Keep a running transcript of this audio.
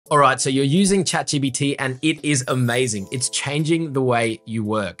All right, so you're using ChatGPT and it is amazing. It's changing the way you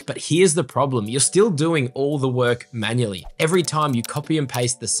work. But here's the problem. You're still doing all the work manually. Every time you copy and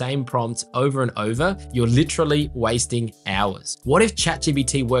paste the same prompts over and over, you're literally wasting hours. What if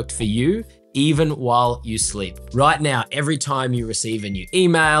ChatGPT worked for you even while you sleep? Right now, every time you receive a new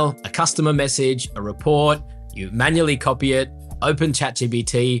email, a customer message, a report, you manually copy it, open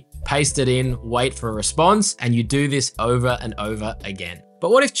ChatGPT, paste it in, wait for a response, and you do this over and over again. But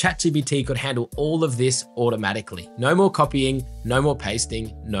what if ChatGPT could handle all of this automatically? No more copying, no more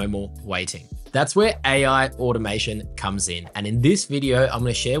pasting, no more waiting. That's where AI automation comes in. And in this video, I'm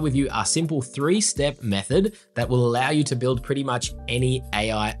gonna share with you our simple 3-step method that will allow you to build pretty much any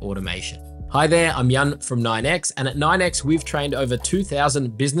AI automation. Hi there, I'm Jan from 9X, and at 9X, we've trained over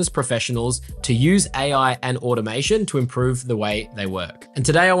 2,000 business professionals to use AI and automation to improve the way they work. And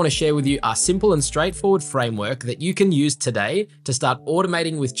today I want to share with you our simple and straightforward framework that you can use today to start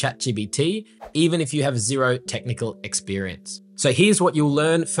automating with ChatGPT, even if you have zero technical experience. So here's what you'll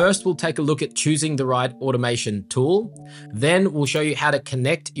learn. First, we'll take a look at choosing the right automation tool. Then we'll show you how to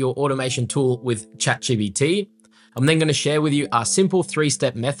connect your automation tool with ChatGPT. I'm then going to share with you our simple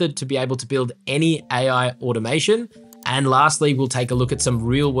 3-step method to be able to build any AI automation. And lastly, we'll take a look at some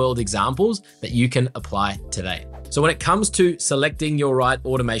real-world examples that you can apply today. So when it comes to selecting your right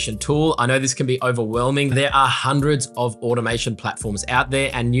automation tool, I know this can be overwhelming. There are hundreds of automation platforms out there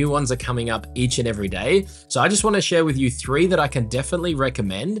and new ones are coming up each and every day. So I just want to share with you 3 that I can definitely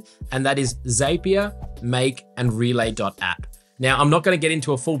recommend, and that is Zapier, Make, and relay.app. Now, I'm not going to get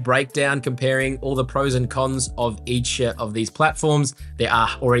into a full breakdown comparing all the pros and cons of each of these platforms. There are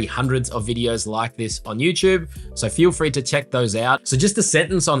already hundreds of videos like this on YouTube, so feel free to check those out. So just a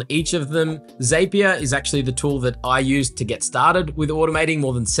sentence on each of them. Zapier is actually the tool that I used to get started with automating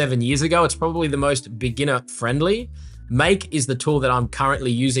more than 7 years ago. It's probably the most beginner friendly. Make is the tool that I'm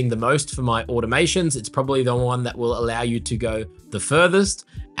currently using the most for my automations. It's probably the one that will allow you to go the furthest.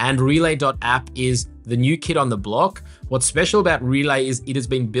 And relay.app is the new kid on the block. What's special about Relay is it has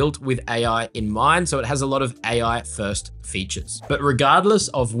been built with AI in mind, so it has a lot of AI first features. But regardless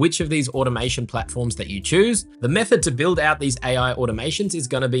of which of these automation platforms that you choose, the method to build out these AI automations is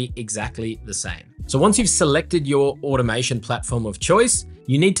going to be exactly the same. So once you've selected your automation platform of choice,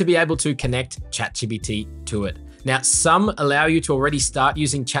 you need to be able to connect ChatGPT to it. Now, some allow you to already start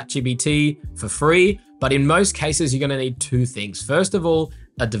using ChatGPT for free, but in most cases, you're going to need 2 things. First of all,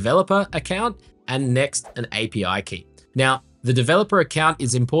 a developer account, and next, an API key. Now, the developer account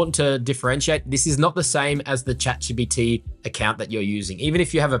is important to differentiate. This is not the same as the ChatGPT account that you're using. Even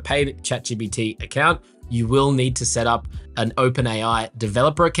if you have a paid ChatGPT account, you will need to set up an OpenAI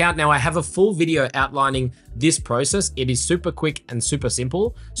developer account. Now, I have a full video outlining this process. It is super quick and super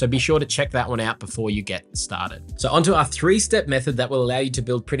simple, so be sure to check that one out before you get started. So onto our 3-step method that will allow you to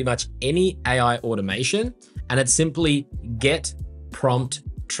build pretty much any AI automation, and it's simply get, prompt,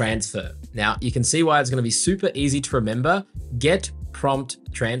 transfer. Now, you can see why it's going to be super easy to remember. Get,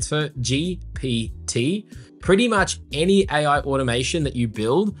 prompt, transfer, GPT. Pretty much any AI automation that you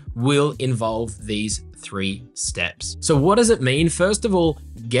build will involve these 3 steps. So what does it mean? First of all,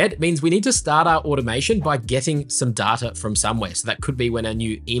 get means we need to start our automation by getting some data from somewhere. So that could be when a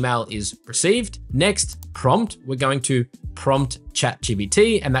new email is received. Next, prompt, we're going to prompt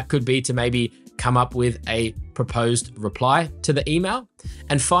ChatGPT, and that could be to maybe come up with a proposed reply to the email.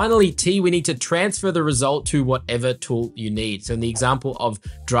 And finally, T, we need to transfer the result to whatever tool you need. So in the example of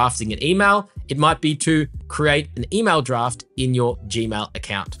drafting an email, it might be to create an email draft in your Gmail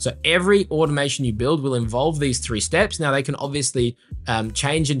account. So every automation you build will involve these 3 steps. Now, they can obviously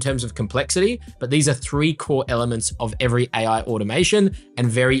change in terms of complexity, but these are 3 core elements of every AI automation and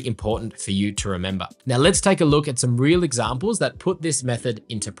very important for you to remember. Now, let's take a look at some real examples that put this method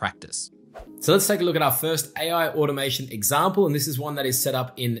into practice. So let's take a look at our first AI automation example, and this is one that is set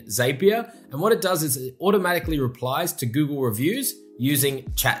up in Zapier. And what it does is it automatically replies to Google reviews using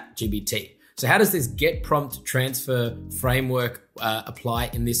ChatGPT. So how does this get prompt transfer framework apply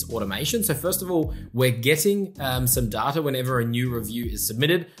in this automation? So first of all, we're getting some data whenever a new review is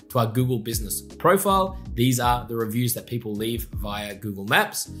submitted to our Google business profile. These are the reviews that people leave via Google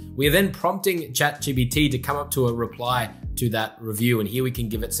Maps. We are then prompting ChatGPT to come up to a reply to that review. And here we can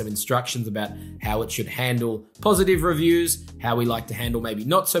give it some instructions about how it should handle positive reviews, how we like to handle maybe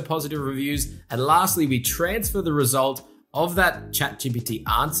not so positive reviews. And lastly, we transfer the result of that ChatGPT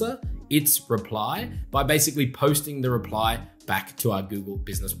answer, its reply, by basically posting the reply back to our Google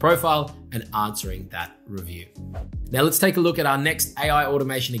business profile and answering that review. Now let's take a look at our next AI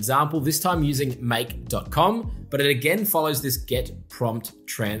automation example, this time using make.com, but it again follows this get prompt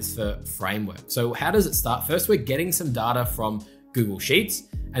transfer framework. So how does it start? First, we're getting some data from Google Sheets.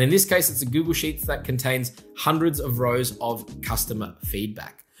 And in this case, it's a Google Sheets that contains hundreds of rows of customer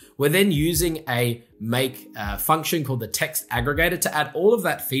feedback. We're then using a make function called the text aggregator to add all of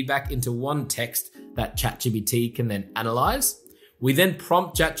that feedback into one text that ChatGPT can then analyze. We then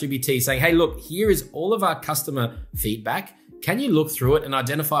prompt ChatGPT saying, hey, look, here is all of our customer feedback. Can you look through it and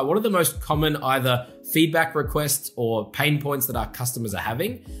identify what are the most common either feedback requests or pain points that our customers are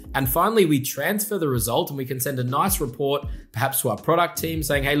having? And finally, we transfer the result and we can send a nice report, perhaps to our product team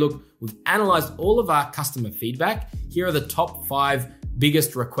saying, hey, look, we've analyzed all of our customer feedback. Here are the top 5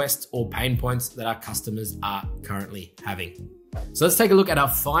 biggest requests or pain points that our customers are currently having. So let's take a look at our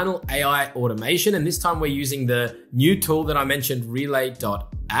final AI automation. And this time we're using the new tool that I mentioned,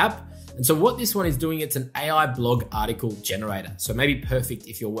 relay.app. And so what this one is doing, it's an AI blog article generator. So maybe perfect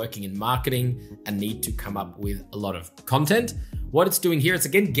if you're working in marketing and need to come up with a lot of content. What it's doing here, it's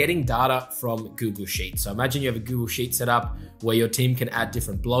again getting data from Google Sheets. So imagine you have a Google Sheet set up where your team can add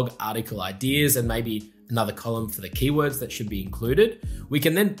different blog article ideas and maybe another column for the keywords that should be included. We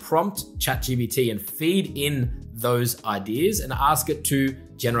can then prompt ChatGPT and feed in those ideas and ask it to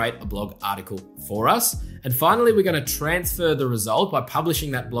generate a blog article for us. And finally, we're going to transfer the result by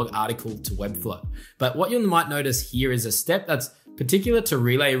publishing that blog article to Webflow. But what you might notice here is a step that's particular to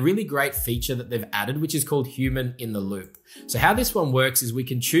Relay, a really great feature that they've added, which is called human in the loop. So how this one works is we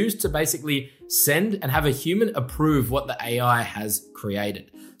can choose to basically send and have a human approve what the AI has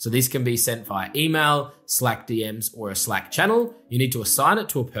created. So these can be sent via email, Slack DMs, or a Slack channel. You need to assign it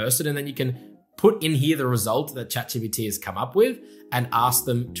to a person, and then you can put in here the result that ChatGPT has come up with and ask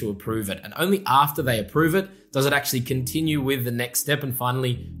them to approve it. And only after they approve it, does it actually continue with the next step and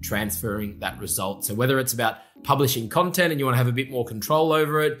finally transferring that result. So whether it's about publishing content and you want to have a bit more control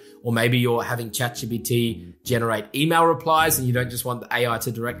over it, or maybe you're having ChatGPT generate email replies and you don't just want the AI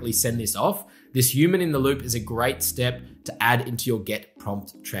to directly send this off, this human in the loop is a great step to add into your Get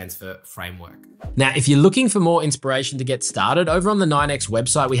Prompt Transfer framework. Now, if you're looking for more inspiration to get started, over on the 9X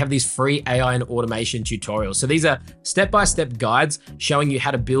website, we have these free AI and automation tutorials. So these are step-by-step guides showing you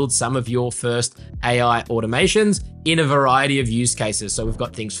how to build some of your first AI automations in a variety of use cases. So we've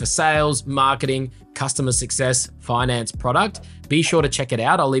got things for sales, marketing, customer success, finance, product. Be sure to check it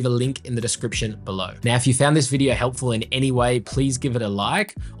out. I'll leave a link in the description below. Now, if you found this video helpful in any way, please give it a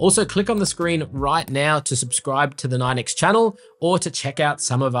like. Also, click on the screen right now to subscribe to the 9X channel or to check out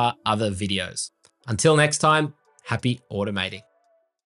some of our other videos. Until next time, happy automating.